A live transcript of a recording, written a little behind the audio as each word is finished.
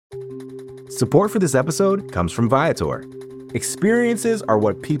Support for this episode comes from Viator. Experiences are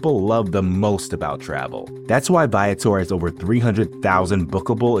what people love the most about travel. That's why Viator has over 300,000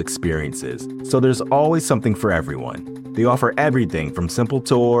 bookable experiences, so there's always something for everyone. They offer everything from simple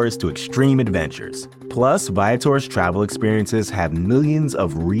tours to extreme adventures. Plus, Viator's travel experiences have millions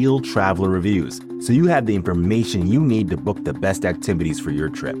of real traveler reviews, so you have the information you need to book the best activities for your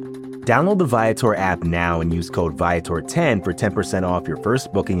trip. Download the Viator app now and use code Viator10 for 10% off your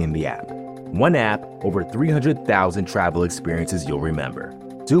first booking in the app. One app, over 300,000 travel experiences you'll remember.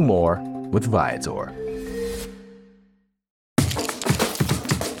 Do more with Viator.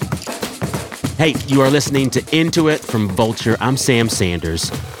 Hey, you are listening to Into It from Vulture. I'm Sam Sanders.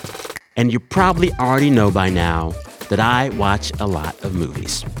 And you probably already know by now that I watch a lot of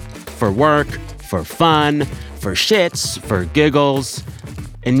movies. For work, for fun, for shits, for giggles.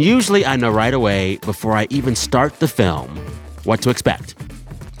 And usually I know right away, before I even start the film, what to expect.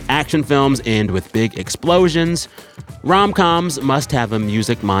 Action films end with big explosions. Rom-coms must have a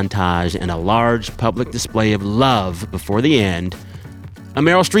music montage and a large public display of love before the end. A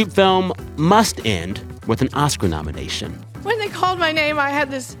Meryl Streep film must end with an Oscar nomination. When they called my name, I had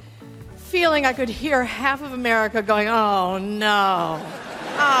this feeling I could hear half of America going, oh, no.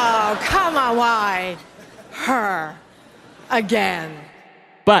 Oh, come on, why? Her. Again.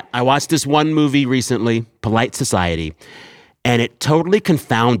 But I watched this one movie recently, Polite Society, and it totally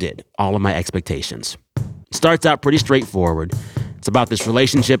confounded all of my expectations. It starts out pretty straightforward. It's about this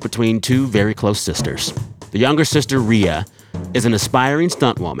relationship between two very close sisters. The younger sister, Rhea, is an aspiring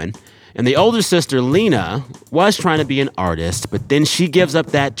stunt woman, and the older sister, Lena, was trying to be an artist, but then she gives up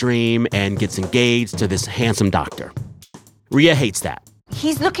that dream and gets engaged to this handsome doctor. Rhea hates that.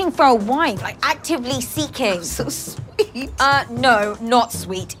 He's looking for a wife, like actively seeking. Oh, so sweet. No, not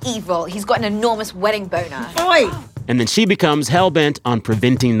sweet, evil. He's got an enormous wedding boner. Oi! And then she becomes hell-bent on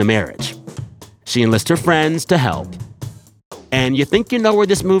preventing the marriage. She enlists her friends to help. And you think you know where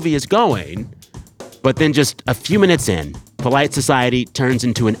this movie is going, but then just a few minutes in, Polite Society turns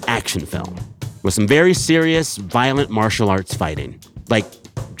into an action film with some very serious, violent martial arts fighting, like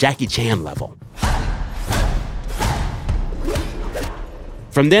Jackie Chan level.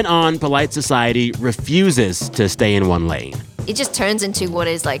 From then on, Polite Society refuses to stay in one lane. It just turns into what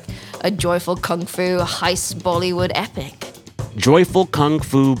is like a joyful kung fu heist Bollywood epic. Joyful kung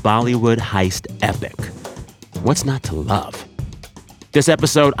fu Bollywood heist epic. What's not to love? This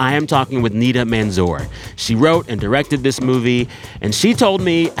episode, I am talking with Nida Manzoor. She wrote and directed this movie, and she told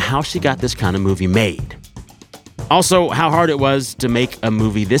me how she got this kind of movie made. Also, how hard it was to make a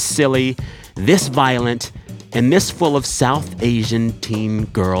movie this silly, this violent, and this full of South Asian teen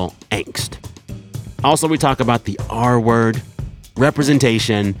girl angst. Also, we talk about the R word,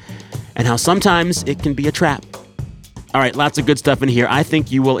 representation, and how sometimes it can be a trap. All right, lots of good stuff in here. I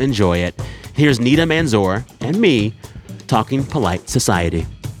think you will enjoy it. Here's Nida Manzoor and me talking Polite Society.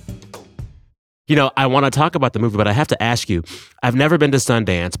 You know, I want to talk about the movie, but I have to ask you, I've never been to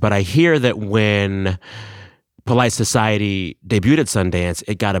Sundance, but I hear that when Polite Society debuted at Sundance,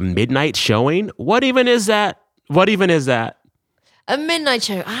 it got a midnight showing. What even is that? A midnight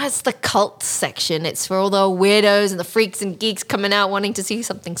show. It's the cult section. It's for all the weirdos and the freaks and geeks coming out wanting to see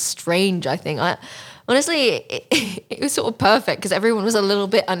something strange, I think. Honestly, it was sort of perfect because everyone was a little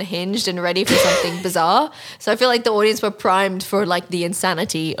bit unhinged and ready for something bizarre. So I feel like the audience were primed for like the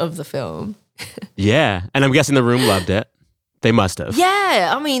insanity of the film. Yeah, and I'm guessing the room loved it. They must have.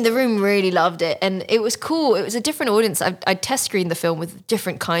 Yeah, I mean, the room really loved it. And it was cool. It was a different audience. I test screened the film with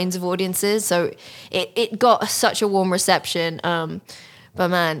different kinds of audiences. So it got such a warm reception. But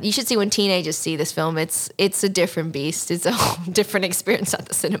man, you should see when teenagers see this film. It's a different beast. It's a whole different experience at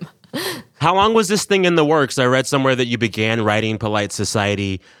the cinema. How long was this thing in the works? I read somewhere that you began writing Polite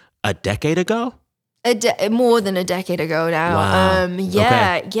Society a decade ago? More than a decade ago now. Wow.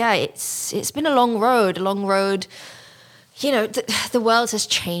 Yeah. It's been a long road. You know, the world has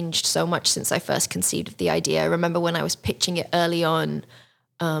changed so much since I first conceived of the idea. I remember when I was pitching it early on,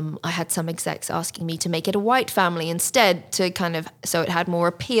 I had some execs asking me to make it a white family instead so it had more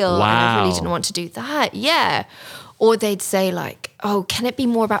appeal. Wow. And I really didn't want to do that. Yeah. Or they'd say like, oh, can it be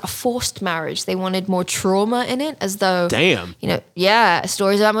more about a forced marriage? They wanted more trauma in it, as though, damn, you know, yeah,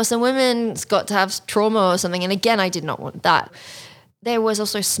 stories about Muslim women, it's got to have trauma or something. And again, I did not want that. There was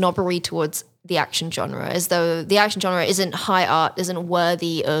also snobbery towards the action genre, as though the action genre isn't high art, isn't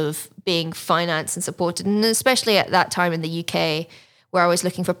worthy of being financed and supported. And especially at that time in the UK, where I was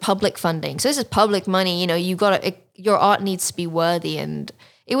looking for public funding. So this is public money, you know, your art needs to be worthy. And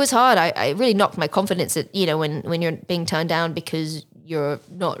it was hard. I really knocked my confidence at, you know, when you're being turned down because you're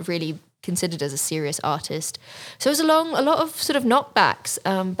not really considered as a serious artist. So it was a lot of sort of knockbacks,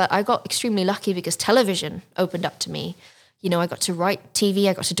 but I got extremely lucky because television opened up to me. You know, I got to write TV,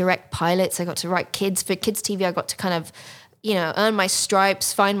 I got to direct pilots, I got to write for kids TV, I got to kind of, you know, earn my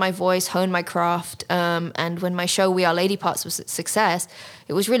stripes, find my voice, hone my craft. And when my show We Are Lady Parts was a success,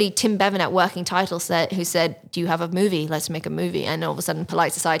 it was really Tim Bevan at Working Title who said, do you have a movie? Let's make a movie. And all of a sudden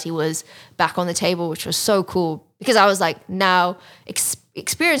Polite Society was back on the table, which was so cool because I was like now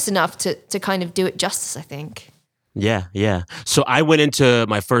experienced enough to kind of do it justice, I think. Yeah, yeah. So I went into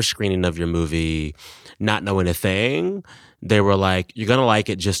my first screening of your movie not knowing a thing. They were like, you're going to like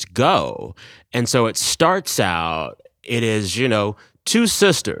it, just go. And so it starts out, it is, you know, two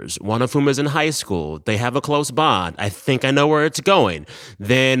sisters, one of whom is in high school. They have a close bond. I think I know where it's going.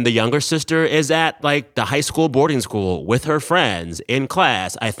 Then the younger sister is at like the high school boarding school with her friends in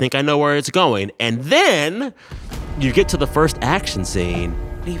class. I think I know where it's going. And then you get to the first action scene.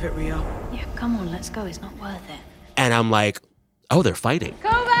 Leave it, Rio. Yeah, come on, let's go. It's not worth it. And I'm like, oh, they're fighting.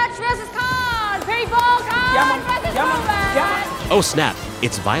 Kovacs versus Khan! People, Khan versus Kovacs! Oh, snap.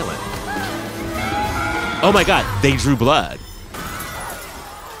 It's violent. Oh, my God. They drew blood.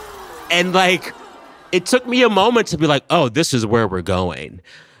 And, like, it took me a moment to be like, oh, this is where we're going.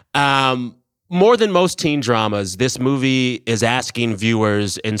 More than most teen dramas, this movie is asking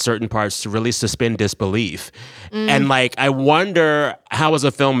viewers in certain parts to really suspend disbelief. And, like, I wonder how, as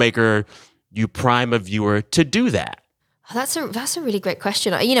a filmmaker, you prime a viewer to do that. That's a really great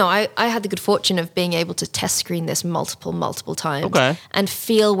question. You know, I had the good fortune of being able to test screen this multiple times. Okay. And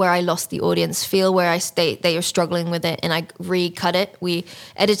feel where I lost the audience, feel where they were struggling with it, and I recut it. We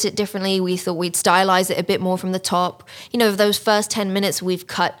edited it differently. We thought we'd stylize it a bit more from the top. You know, those first 10 minutes, we've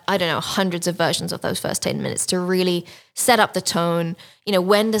cut, I don't know, hundreds of versions of those first 10 minutes to really set up the tone. You know,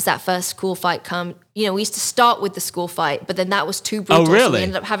 when does that first school fight come? You know, we used to start with the school fight, but then that was too brutal. Oh, really? So we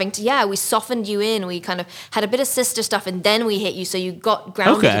ended up having to, we softened you in. We kind of had a bit of sister stuff and then we hit you. So you got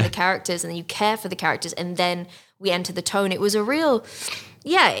grounded in the characters and then you care for the characters and then we enter the tone. It was a real,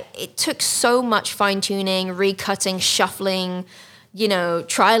 it took so much fine tuning, recutting, shuffling, you know,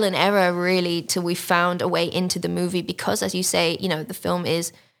 trial and error really till we found a way into the movie because as you say, you know, the film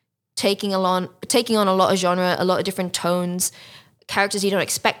is taking on a lot of genre, a lot of different tones, characters you don't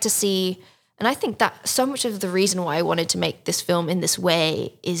expect to see. And I think that so much of the reason why I wanted to make this film in this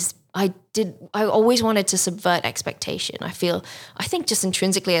way is I always wanted to subvert expectation. I think just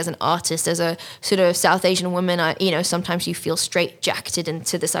intrinsically as an artist, as a sort of South Asian woman, sometimes you feel straight-jacketed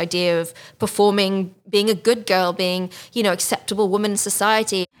into this idea of performing, being a good girl, being, you know, acceptable woman in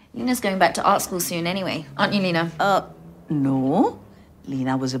society. Lena's going back to art school soon anyway, aren't you, Lena? No.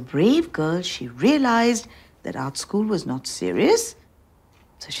 Lena was a brave girl. She realized that art school was not serious,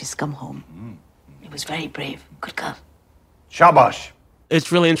 so she's come home. It was very brave. Good girl. Shabash.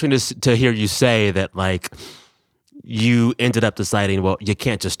 It's really interesting to hear you say that, like, you ended up deciding, well, you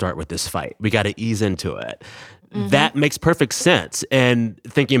can't just start with this fight. We got to ease into it. Mm-hmm. That makes perfect sense. And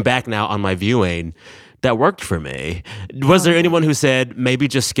thinking back now on my viewing, that worked for me. Was there anyone who said, maybe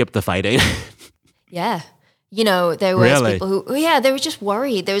just skip the fighting? Yeah. You know, there was people who, they were just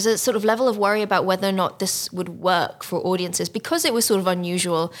worried. There was a sort of level of worry about whether or not this would work for audiences because it was sort of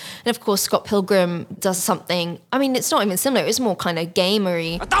unusual. And of course, Scott Pilgrim does something, I mean, it's not even similar. It's more kind of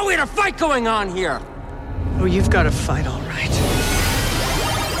gamery. I thought we had a fight going on here. Oh, you've got a fight, all right.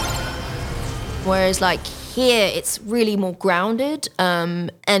 Whereas like here, it's really more grounded.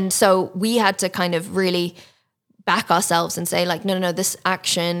 And so we had to kind of really back ourselves and say like, no, this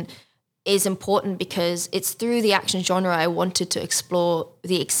action is important because it's through the action genre I wanted to explore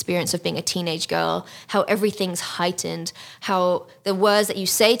the experience of being a teenage girl, how everything's heightened, how the words that you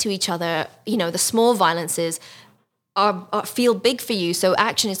say to each other, you know, the small violences are feel big for you. So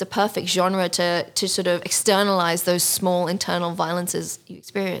action is the perfect genre to sort of externalize those small internal violences you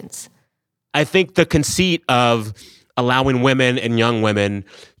experience. I think the conceit of allowing women and young women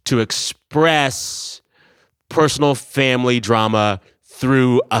to express personal family drama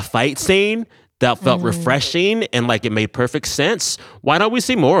through a fight scene that felt refreshing and like it made perfect sense. Why don't we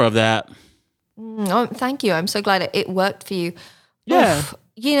see more of that? Thank you. I'm so glad it worked for you. Yeah. Oof.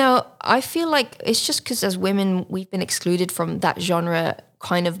 You know, I feel like it's just because as women, we've been excluded from that genre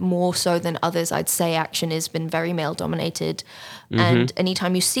kind of more so than others. I'd say action has been very male dominated. Mm-hmm. And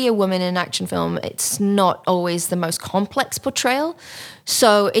anytime you see a woman in an action film, it's not always the most complex portrayal.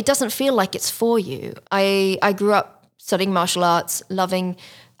 So it doesn't feel like it's for you. I grew up studying martial arts, loving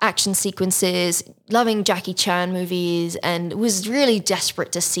action sequences, loving Jackie Chan movies, and was really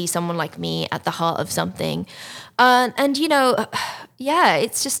desperate to see someone like me at the heart of something. And you know,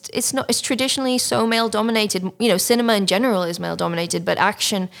 it's traditionally so male dominated. You know, cinema in general is male dominated, but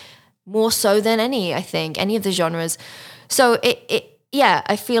action more so than any of the genres. So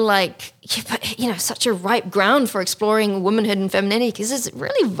I feel like, such a ripe ground for exploring womanhood and femininity, because it's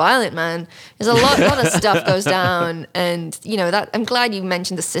really violent, man. There's a lot of stuff goes down. And, that I'm glad you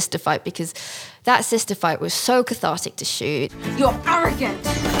mentioned the sister fight, because that sister fight was so cathartic to shoot. You're arrogant.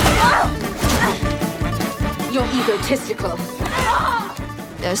 You're egotistical.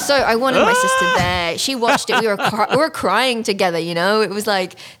 So I wanted my sister there. She watched it. We were crying together, It was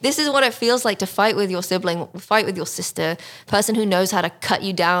like, this is what it feels like to fight with your sibling, fight with your sister, person who knows how to cut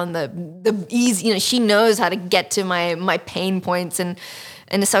you down, the easy, she knows how to get to my pain points. And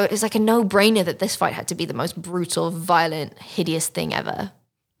so it's like a no-brainer that this fight had to be the most brutal, violent, hideous thing ever.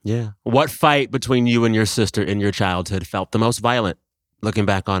 Yeah. What fight between you and your sister in your childhood felt the most violent, looking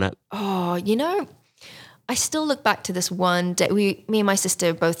back on it? Oh, I still look back to this one day. Me and my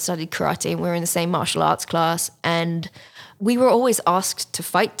sister both studied karate, and we were in the same martial arts class. And we were always asked to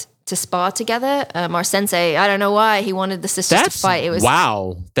fight, to spar together. Our sensei, I don't know why, he wanted the sisters to fight.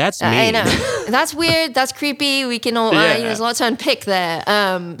 Wow, that's mean. I know. That's weird. That's creepy. We can all, there's a lot to unpick there.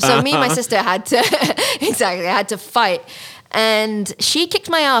 So me and my sister had to, I had to fight. And she kicked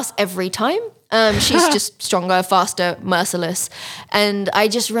my ass every time. She's just stronger, faster, merciless. And I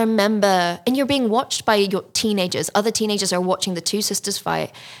just remember, and you're being watched by your teenagers. Other teenagers are watching the two sisters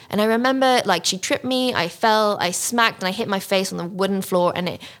fight. And I remember, she tripped me, I fell, I smacked, and I hit my face on the wooden floor, and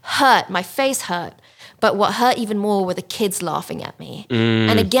it hurt. My face hurt. But what hurt even more were the kids laughing at me.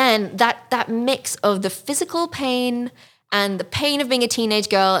 And again, that mix of the physical pain and the pain of being a teenage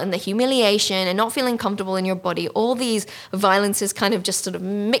girl and the humiliation and not feeling comfortable in your body, all these violences kind of just sort of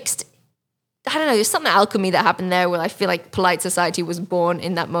mixed. I don't know, there's something alchemy that happened there where I feel like polite society was born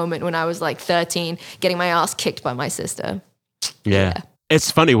in that moment when I was 13, getting my ass kicked by my sister. Yeah.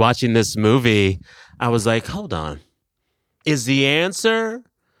 It's funny watching this movie. I was like, hold on. Is the answer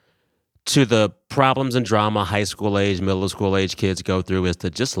to the problems and drama high school age, middle school age kids go through is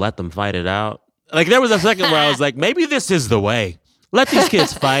to just let them fight it out? There was a second where I was like, maybe this is the way. Let these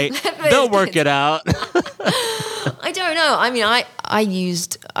kids fight. They'll work it out. I don't know. I mean, I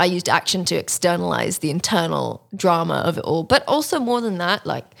used action to externalize the internal drama of it all. But also more than that,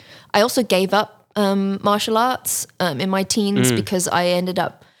 I also gave up martial arts in my teens because I ended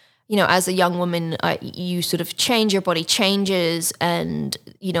up, as a young woman, you sort of change, your body changes, and,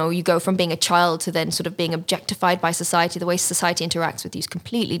 you go from being a child to then sort of being objectified by society. The way society interacts with you is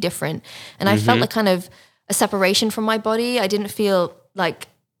completely different. And I felt like kind of a separation from my body. I didn't feel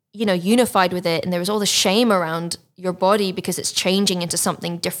unified with it. And there was all the shame around your body because it's changing into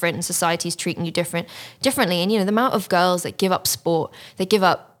something different and society's treating you differently. And, the amount of girls that give up sport, that give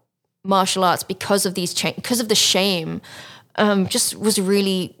up martial arts because of because of the shame, just was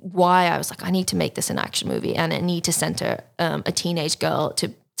really why I was like, I need to make this an action movie, and I need to center a teenage girl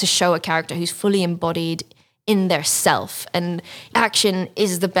to show a character who's fully embodied in their self. And action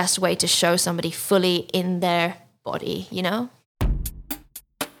is the best way to show somebody fully in their body,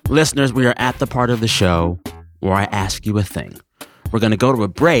 Listeners, we are at the part of the show where I ask you a thing. We're going to go to a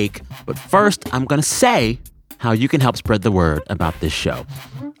break, but first I'm going to say how you can help spread the word about this show.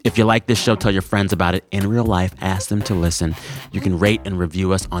 If you like this show, tell your friends about it in real life. Ask them to listen. You can rate and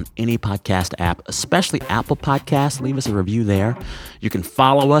review us on any podcast app, especially Apple Podcasts. Leave us a review there. You can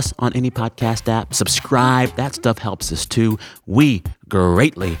follow us on any podcast app. Subscribe. That stuff helps us too. We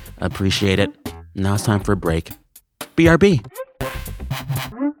greatly appreciate it. Now it's time for a break. BRB.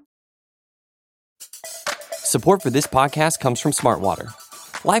 Support for this podcast comes from Smartwater.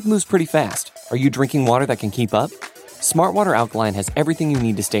 Life moves pretty fast. Are you drinking water that can keep up? Smartwater Alkaline has everything you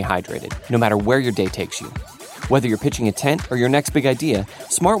need to stay hydrated, no matter where your day takes you. Whether you're pitching a tent or your next big idea,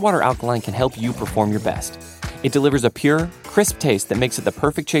 Smartwater Alkaline can help you perform your best. It delivers a pure, crisp taste that makes it the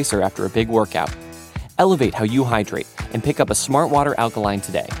perfect chaser after a big workout. Elevate how you hydrate and pick up a Smartwater Alkaline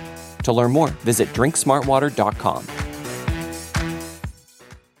today. To learn more, visit drinksmartwater.com.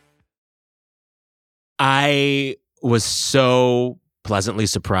 I was so pleasantly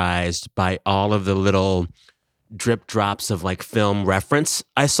surprised by all of the little drip drops of film reference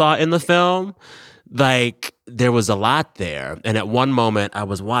I saw in the film. There was a lot there. And at one moment I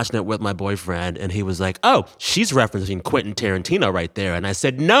was watching it with my boyfriend and he was like, oh, she's referencing Quentin Tarantino right there. And I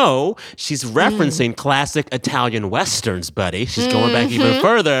said, no, she's referencing classic Italian Westerns, buddy. She's going back even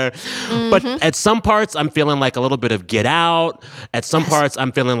further. But at some parts I'm feeling like a little bit of Get Out. At some parts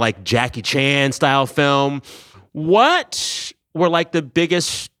I'm feeling like Jackie Chan style film. What were the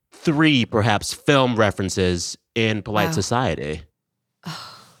biggest 3 perhaps film references in polite society?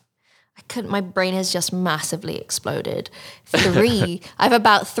 my brain has just massively exploded. 3, I have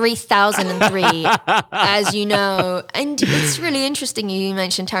about 3,003, as you know. And it's really interesting. You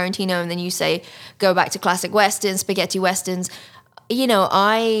mentioned Tarantino, and then you say, go back to classic Westerns, spaghetti Westerns. You know,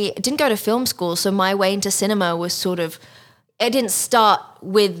 I didn't go to film school, so my way into cinema was sort of, I didn't start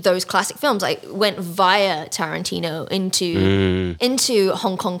with those classic films. I went via Tarantino into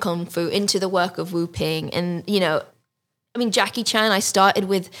Hong Kong Kung Fu, into the work of Wu Ping. And, you know, I mean, Jackie Chan, I started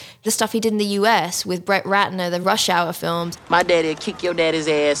with the stuff he did in the US with Brett Ratner, the Rush Hour films. My daddy would kick your daddy's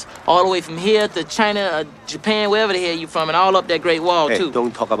ass all the way from here to China, Japan, wherever the hell you from, and all up that Great Wall, too.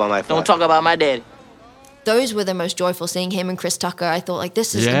 Don't talk about my father. Don't talk about my daddy. Those were the most joyful, seeing him and Chris Tucker. I thought, like,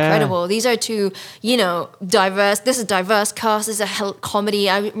 this is incredible. These are two, you know, diverse cast. This is a comedy.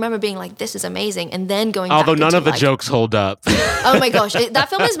 I remember being like, this is amazing. And then going Although back none into, of the like, jokes hold up. Oh my gosh, that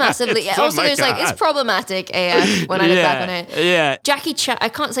film is massively. Oh also, my there's like, it's God. problematic AF when I look back on it. Yeah. Jackie Chan, I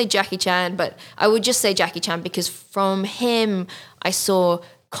can't say Jackie Chan, but I would just say Jackie Chan because from him, I saw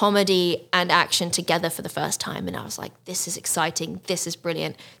comedy and action together for the first time. And I was like, this is exciting. This is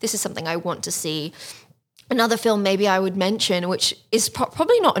brilliant. This is something I want to see. Another film maybe I would mention, which is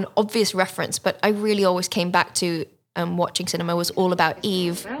probably not an obvious reference, but I really always came back to watching cinema, was All About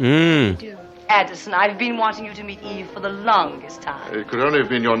Eve. Addison, I've been wanting you to meet Eve for the longest time. It could only have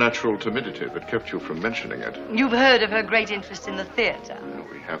been your natural timidity that kept you from mentioning it. You've heard of her great interest in the theater.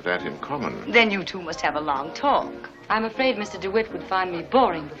 We have that in common. Then you two must have a long talk. I'm afraid Mr. DeWitt would find me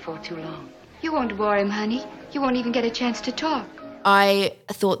boring before too long. You won't bore him, honey. You won't even get a chance to talk. I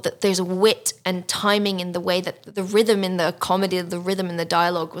thought that there's a wit and timing in the way that the rhythm in the comedy, the rhythm in the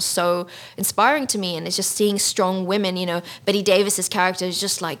dialogue was so inspiring to me. And it's just seeing strong women, you know, Bette Davis's character is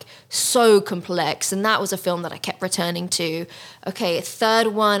just like so complex. And that was a film that I kept returning to. Okay, a third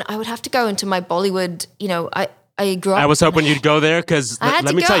one, I would have to go into my Bollywood, you know, I grew up. I was hoping you'd go there because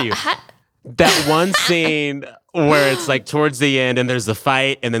let me tell you, that one scene where it's like towards the end and there's the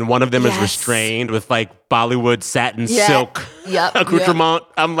fight and then one of them is restrained with like Bollywood satin silk accoutrement.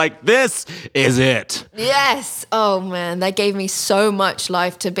 I'm like, this is it. Yes. Oh man, that gave me so much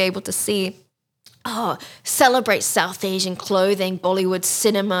life to be able to see. Oh, celebrate South Asian clothing, Bollywood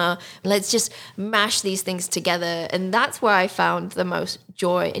cinema. Let's just mash these things together. And that's where I found the most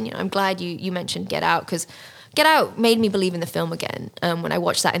joy. And you know, I'm glad you mentioned Get Out, because Get Out made me believe in the film again. When I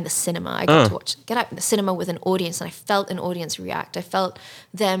watched that in the cinema, I got to watch Get Out in the cinema with an audience, and I felt an audience react. I felt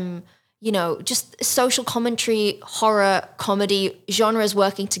them, you know, just social commentary, horror, comedy, genres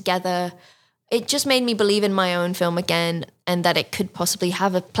working together. It just made me believe in my own film again, and that it could possibly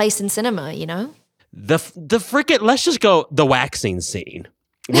have a place in cinema, you know? The freaking, let's just go the waxing scene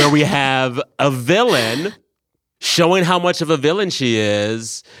where we have a villain showing how much of a villain she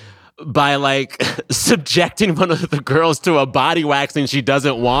is by like subjecting one of the girls to a body waxing she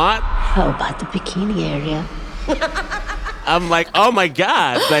doesn't want. How about the bikini area? I'm like, oh my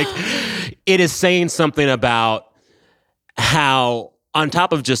God. Like, it is saying something about how, on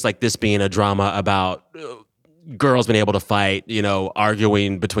top of just like this being a drama about girls being able to fight, you know,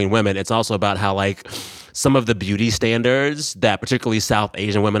 arguing between women, it's also about how like some of the beauty standards that particularly South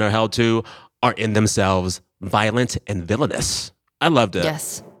Asian women are held to are in themselves violent and villainous. I loved it.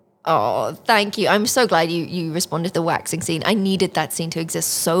 Yes. Oh, thank you. I'm so glad you responded to the waxing scene. I needed that scene to exist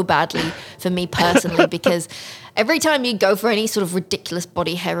so badly for me personally, because every time you go for any sort of ridiculous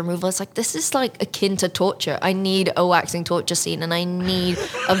body hair removal, it's like, this is like akin to torture. I need a waxing torture scene, and I need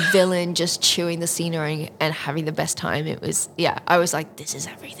a villain just chewing the scenery and having the best time. It was, I was like, this is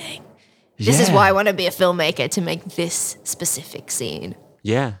everything. This is why I want to be a filmmaker, to make this specific scene.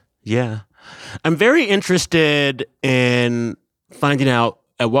 Yeah. I'm very interested in finding out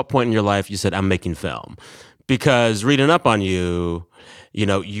at what point in your life you said, I'm making film. Because reading up on you, you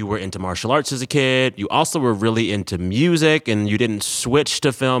know, you were into martial arts as a kid. You also were really into music, and you didn't switch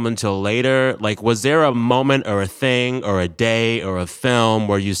to film until later. Like, was there a moment or a thing or a day or a film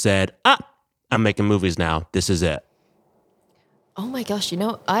where you said, I'm making movies now. This is it? Oh my gosh, you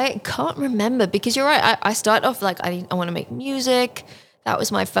know, I can't remember, because you're right. I started off like, I want to make music. That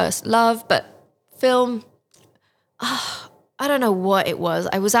was my first love. But film, I don't know what it was.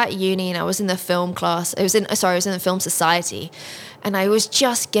 I was at uni and I was in the film class. I was in the film society, and I was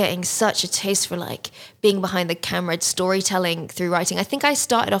just getting such a taste for like being behind the camera, storytelling through writing. I think I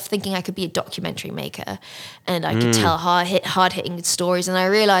started off thinking I could be a documentary maker, and I could tell hard-hitting stories. And I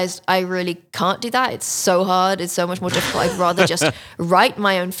realized I really can't do that. It's so hard. It's so much more difficult. I'd rather just write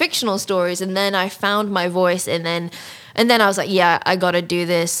my own fictional stories. And then I found my voice, and then I was like, I got to do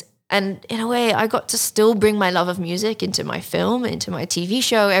this. And in a way, I got to still bring my love of music into my film, into my TV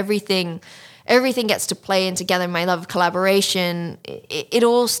show. Everything everything gets to play in together. My love of collaboration, it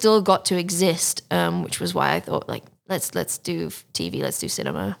all still got to exist, which was why I thought, like, let's do TV, let's do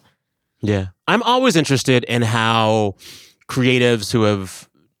cinema. Yeah. I'm always interested in how creatives who have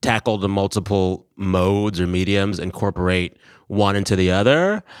tackled the multiple modes or mediums incorporate one into the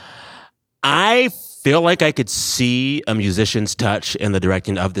other. I feel like I could see a musician's touch in the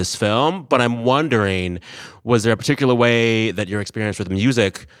directing of this film, but I'm wondering, was there a particular way that your experience with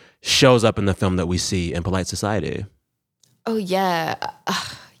music shows up in the film that we see in Polite Society? Oh, yeah.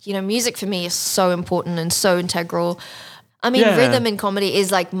 Music for me is so important and so integral. I mean, rhythm in comedy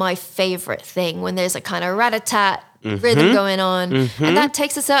is like my favorite thing, when there's a kind of rat-a-tat rhythm going on. And that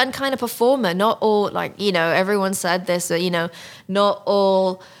takes a certain kind of performer. Not all, everyone said this, not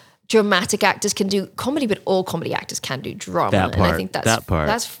all dramatic actors can do comedy, but all comedy actors can do drama. That part, and I think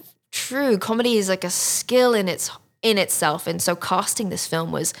that's true. Comedy is like a skill in itself. And so casting this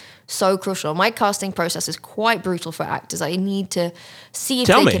film was so crucial. My casting process is quite brutal for actors. I need to see if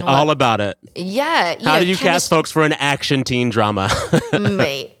Tell they me can all work. about it. Yeah. How did you cast folks for an action teen drama?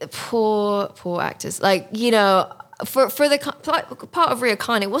 Mate, poor actors. Like, for the part of Ria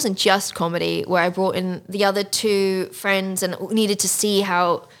Khan, it wasn't just comedy, where I brought in the other two friends and needed to see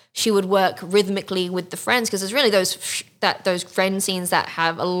how she would work rhythmically with the friends, because there's really those friend scenes that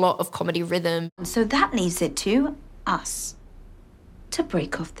have a lot of comedy rhythm. So that leaves it to us to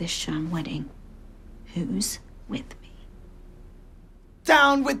break off this sham wedding. Who's with me?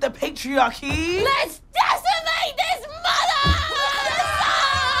 Down with the patriarchy! Let's decimate this mother!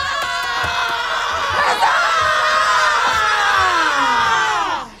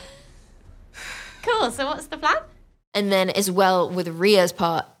 Cool, so what's the plan? And then as well with Ria's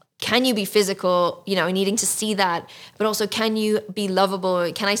part, can you be physical, needing to see that, but also can you be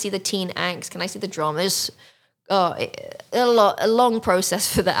lovable? Can I see the teen angst? Can I see the drama? There's a long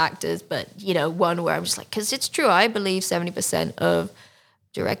process for the actors, but one where I'm just like, because it's true, I believe 70% of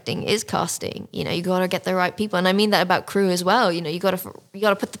directing is casting. You got to get the right people, and I mean that about crew as well. You got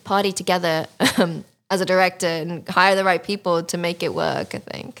to put the party together as a director and hire the right people to make it work, I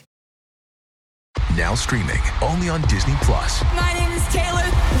think. Now streaming only on Disney Plus. My name is Taylor.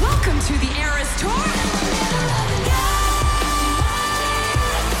 Welcome to the Eras Tour.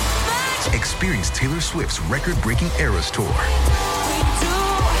 Experience Taylor Swift's record-breaking Eras Tour.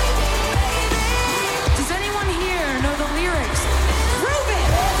 Does anyone here know the lyrics? Prove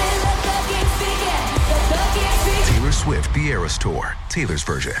it! Taylor Swift The Eras Tour, Taylor's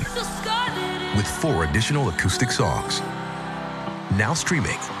version, with 4 additional acoustic songs. Now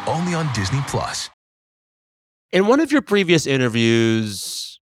streaming only on Disney Plus. In one of your previous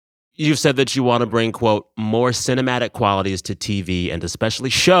interviews, you've said that you want to bring, quote, more cinematic qualities to TV and especially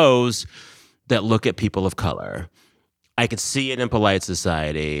shows that look at people of color. I could see it in Polite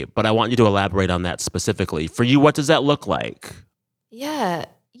Society, but I want you to elaborate on that specifically. For you, what does that look like? Yeah,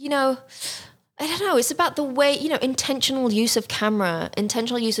 I don't know. It's about the way, intentional use of camera,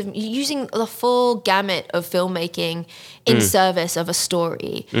 intentional use of using the full gamut of filmmaking in service of a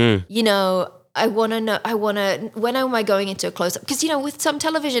story. I want to know, when am I going into a close-up? Because, with some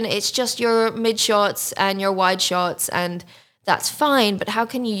television, it's just your mid-shots and your wide shots, and that's fine. But how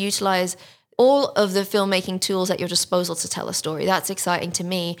can you utilize all of the filmmaking tools at your disposal to tell a story? That's exciting to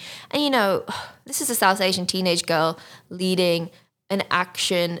me. And, this is a South Asian teenage girl leading an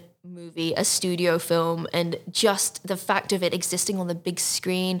action movie, a studio film, and just the fact of it existing on the big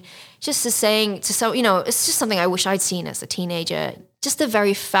screen, just it's just something I wish I'd seen as a teenager. Just the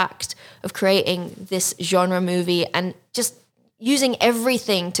very fact of creating this genre movie and just using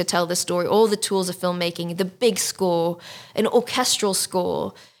everything to tell the story, all the tools of filmmaking, the big score, an orchestral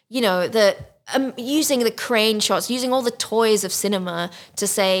score, using the crane shots, using all the toys of cinema to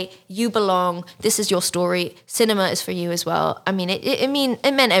say, you belong, this is your story, cinema is for you as well. I mean, it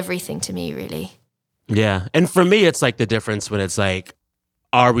meant everything to me, really. Yeah. And for me, it's like the difference when it's like,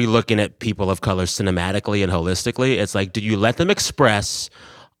 are we looking at people of color cinematically and holistically? It's like, do you let them express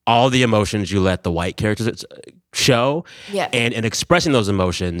all the emotions you let the white characters show? Yeah. And in expressing those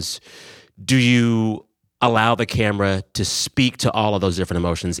emotions, do you allow the camera to speak to all of those different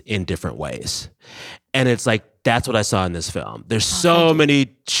emotions in different ways? And it's like, that's what I saw in this film. There's so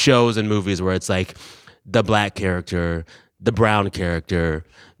many shows and movies where it's like the black character, the brown character,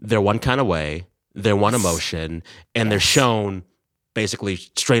 they're one kind of way, they're one emotion, and they're shown basically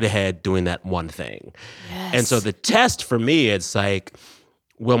straight ahead doing that one thing. Yes. And so the test for me, it's like,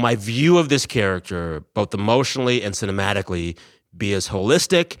 will my view of this character, both emotionally and cinematically, be as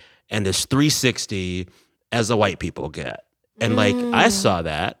holistic and as 360 as the white people get? And like, I saw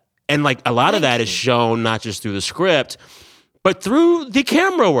that. And like, a lot of that is shown not just through the script, But through the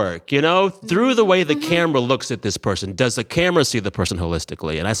camera work, through the way the camera looks at this person, does the camera see the person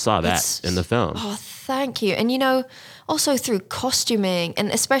holistically? And I saw that in the film. Oh, thank you. And, also through costuming,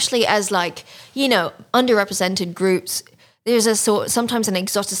 and especially as underrepresented groups, there's sometimes an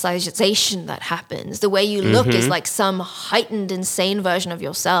exoticization that happens. The way you look is like some heightened, insane version of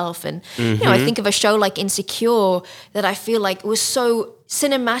yourself. And, I think of a show like Insecure that I feel like was so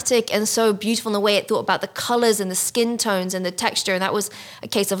cinematic and so beautiful in the way it thought about the colors and the skin tones and the texture. And that was a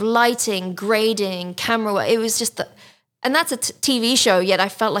case of lighting, grading, camera work. It was just and that's a TV show, yet I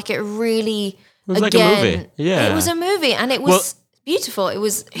felt like it really, it was like a movie. Yeah. It was a movie, and it was beautiful. It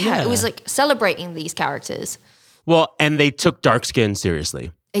was it was like celebrating these characters. Well, and they took dark skin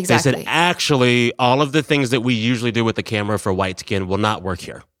seriously. Exactly. They said, actually, all of the things that we usually do with the camera for white skin will not work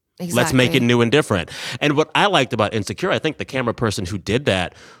here. Exactly. Let's make it new and different. And what I liked about Insecure, I think the camera person who did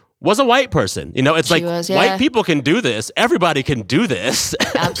that was a white person. It's white people can do this. Everybody can do this.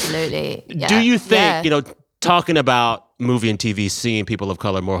 Absolutely. Yeah. Do you think, talking about movie and TV, seeing people of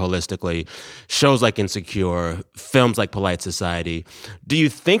color more holistically, shows like Insecure, films like Polite Society, do you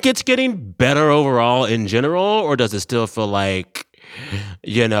think it's getting better overall in general, or does it still feel like,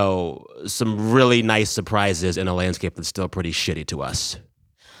 some really nice surprises in a landscape that's still pretty shitty to us?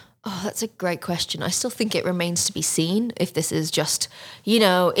 Oh, that's a great question. I still think it remains to be seen if this is just,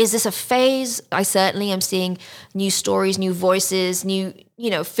 is this a phase? I certainly am seeing new stories, new voices, new,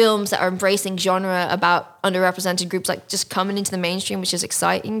 films that are embracing genre about underrepresented groups, like just coming into the mainstream, which is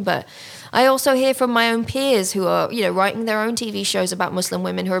exciting. But I also hear from my own peers who are, writing their own TV shows about Muslim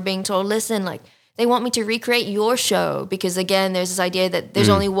women who are being told, listen, like, they want me to recreate your show because, again, there's this idea that there's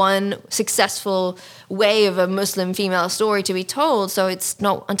only one successful way of a Muslim female story to be told. So it's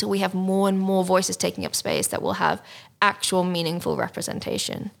not until we have more and more voices taking up space that we'll have actual meaningful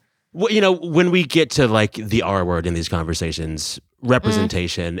representation. Well, when we get to like the R word in these conversations,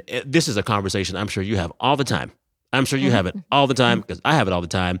 representation, this is a conversation I'm sure you have all the time. I'm sure you have it all the time because I have it all the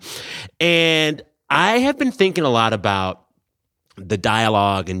time. And I have been thinking a lot about the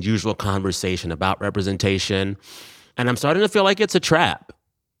dialogue and usual conversation about representation, and I'm starting to feel like it's a trap.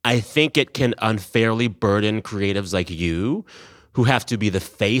 I think it can unfairly burden creatives like you who have to be the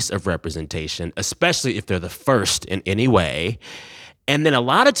face of representation, especially if they're the first in any way. And then a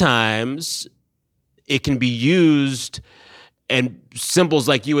lot of times it can be used, and symbols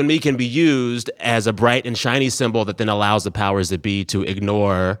like you and me can be used as a bright and shiny symbol that then allows the powers that be to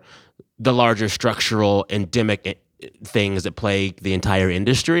ignore the larger structural endemic things that plague the entire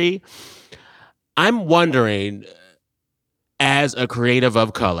industry. I'm wondering, as a creative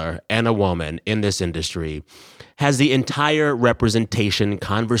of color and a woman in this industry, has the entire representation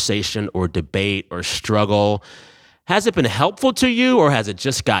conversation or debate or struggle, has it been helpful to you, or has it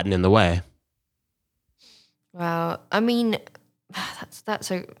just gotten in the way? Wow. I mean,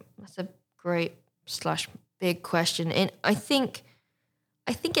 that's a great / big question. And I think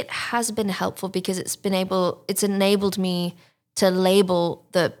it has been helpful because it's enabled me to label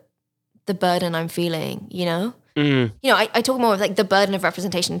the burden I'm feeling, I talk more of like the burden of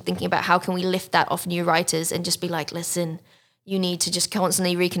representation, thinking about how can we lift that off new writers and just be like, listen, you need to just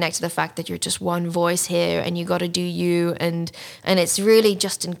constantly reconnect to the fact that you're just one voice here and you got to do you. And it's really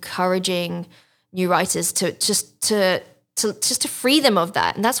just encouraging new writers to free them of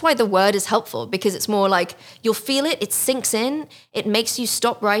that. And that's why the word is helpful, because it's more like you'll feel it sinks in, it makes you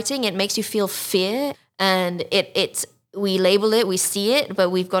stop writing, it makes you feel fear, and we label it, we see it, but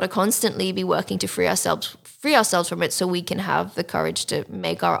we've got to constantly be working to free ourselves from it so we can have the courage to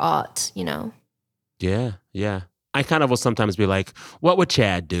make our art, Yeah. I kind of will sometimes be like, what would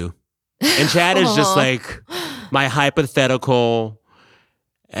Chad do? And Chad is just like my hypothetical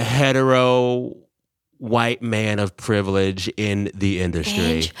hetero white man of privilege in the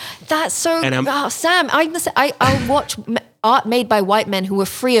industry. That's so. Sam, I'll watch art made by white men who are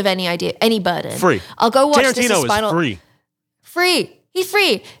free of any burden. Free. I'll go watch Tarantino is free. Free. He's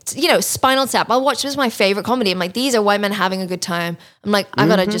free. Spinal Tap. I'll watch. This is my favorite comedy. I'm like, these are white men having a good time. I'm like, I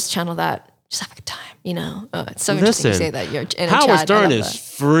gotta just channel that. Just have a good time. It's so interesting to say that. You're in Howard Stern is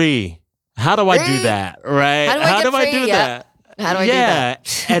free. How do I do that? Right? How do I do that? How do I do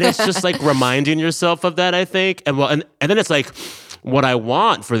that? And it's just like reminding yourself of that, I think. And then it's like, what I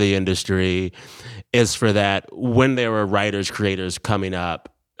want for the industry is for that when there are writers, creators coming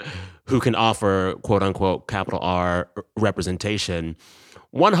up who can offer quote unquote capital R representation,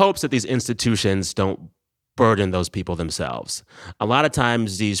 one hopes that these institutions don't burden those people themselves. A lot of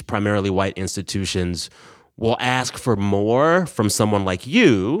times these primarily white institutions will ask for more from someone like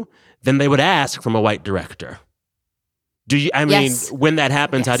you than they would ask from a white director. When that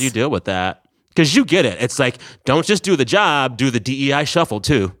happens, how do you deal with that? Because you get it. It's like, don't just do the job, do the DEI shuffle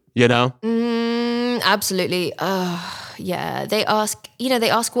too, you know? Absolutely. Yeah. They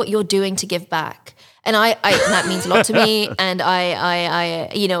ask what you're doing to give back. And I that means a lot to me. And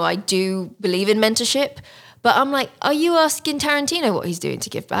I do believe in mentorship. But I'm like, are you asking Tarantino what he's doing to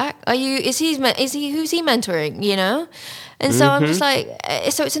give back? Who's he mentoring, you know? And so I'm just like,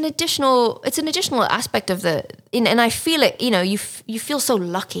 so it's an additional aspect of and I feel it, you feel so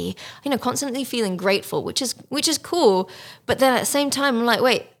lucky, constantly feeling grateful, which is cool. But then at the same time, I'm like,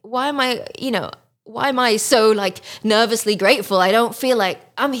 wait, why am I so like nervously grateful? I don't feel like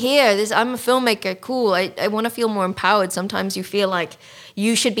I'm here. I'm a filmmaker. Cool. I want to feel more empowered. Sometimes you feel like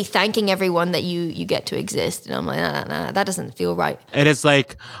you should be thanking everyone that you get to exist. And I'm like, nah, that doesn't feel right. And it's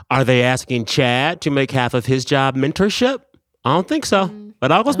like, are they asking Chad to make half of his job mentorship? I don't think so.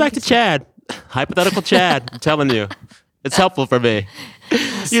 But it all goes back to Chad. Hypothetical Chad. I'm telling you. It's helpful for me.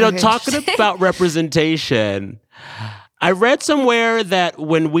 Talking about representation, I read somewhere that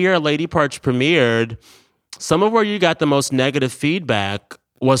when We Are Lady Parts premiered, some of where you got the most negative feedback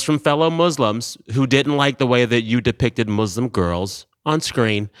was from fellow Muslims who didn't like the way that you depicted Muslim girls on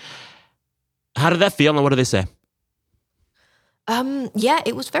screen. How did that feel, and what did they say? Yeah,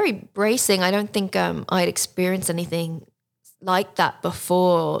 it was very bracing. I don't think I'd experienced anything like that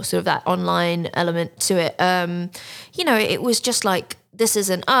before, sort of that online element to it. It was just like, this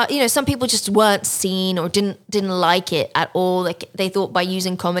isn't art. Some people just weren't seen or didn't like it at all. Like they thought by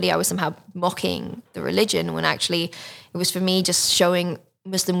using comedy I was somehow mocking the religion, when actually it was for me just showing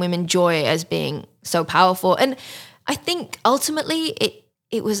Muslim women joy as being so powerful. And I think ultimately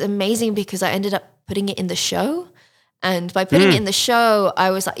it was amazing because I ended up putting it in the show. And by putting it in the show, I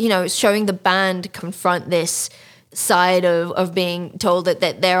was like, showing the band confront this side of being told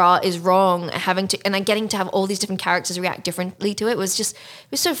that their art is wrong, and getting to have all these different characters react differently to it was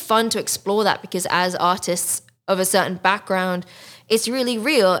so fun to explore that, because as artists of a certain background, it's really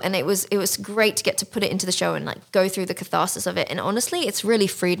real, and it was great to get to put it into the show and like go through the catharsis of it. And honestly, it's really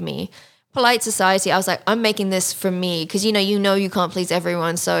freed me. Polite Society, I was like, I'm making this for me, because you can't please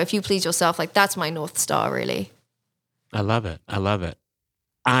everyone, so if you please yourself, like that's my North Star, really. I love it.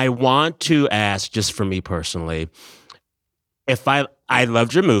 I want to ask, just for me personally, if I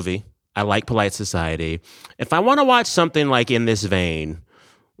loved your movie, I like Polite Society. If I want to watch something like in this vein,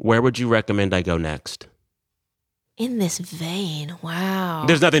 where would you recommend I go next? In this vein, wow.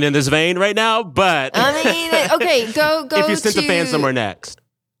 There's nothing in this vein right now, but I mean, okay, go. If you sent the fan somewhere next,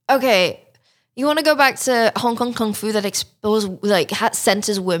 okay. You want to go back to Hong Kong Kung Fu that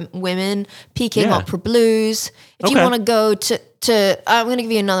centers women, Peking Opera Blues. If you want to go to I'm going to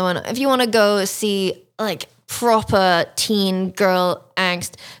give you another one. If you want to go see like proper teen girl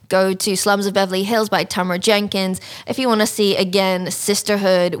angst, go to Slums of Beverly Hills by Tamara Jenkins. If you want to see, again,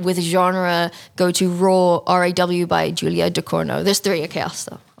 sisterhood with genre, go to Raw, R-A-W by Julia Ducournau. There's 3 of chaos,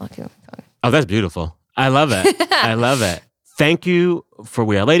 though. Okay. Oh, that's beautiful. I love it. I love it. Thank you for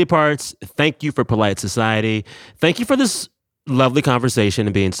We Are Lady Parts. Thank you for Polite Society. Thank you for this lovely conversation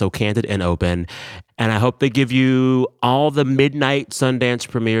and being so candid and open. And I hope they give you all the midnight Sundance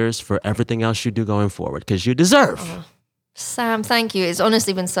premieres for everything else you do going forward, because you deserve. Sam, thank you. It's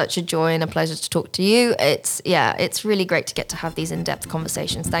honestly been such a joy and a pleasure to talk to you. It's really great to get to have these in-depth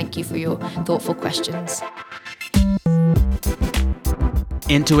conversations. Thank you for your thoughtful questions.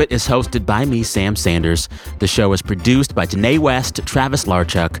 Into It is hosted by me, Sam Sanders. The show is produced by Janae West, Travis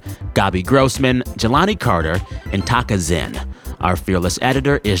Larchuk, Gabi Grossman, Jelani Carter, and Taka Zen. Our fearless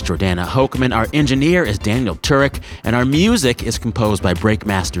editor is Jordana Hokeman. Our engineer is Daniel Turek. And our music is composed by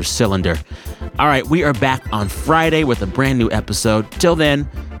Breakmaster Cylinder. All right, we are back on Friday with a brand new episode. Till then,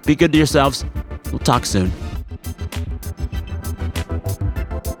 be good to yourselves. We'll talk soon.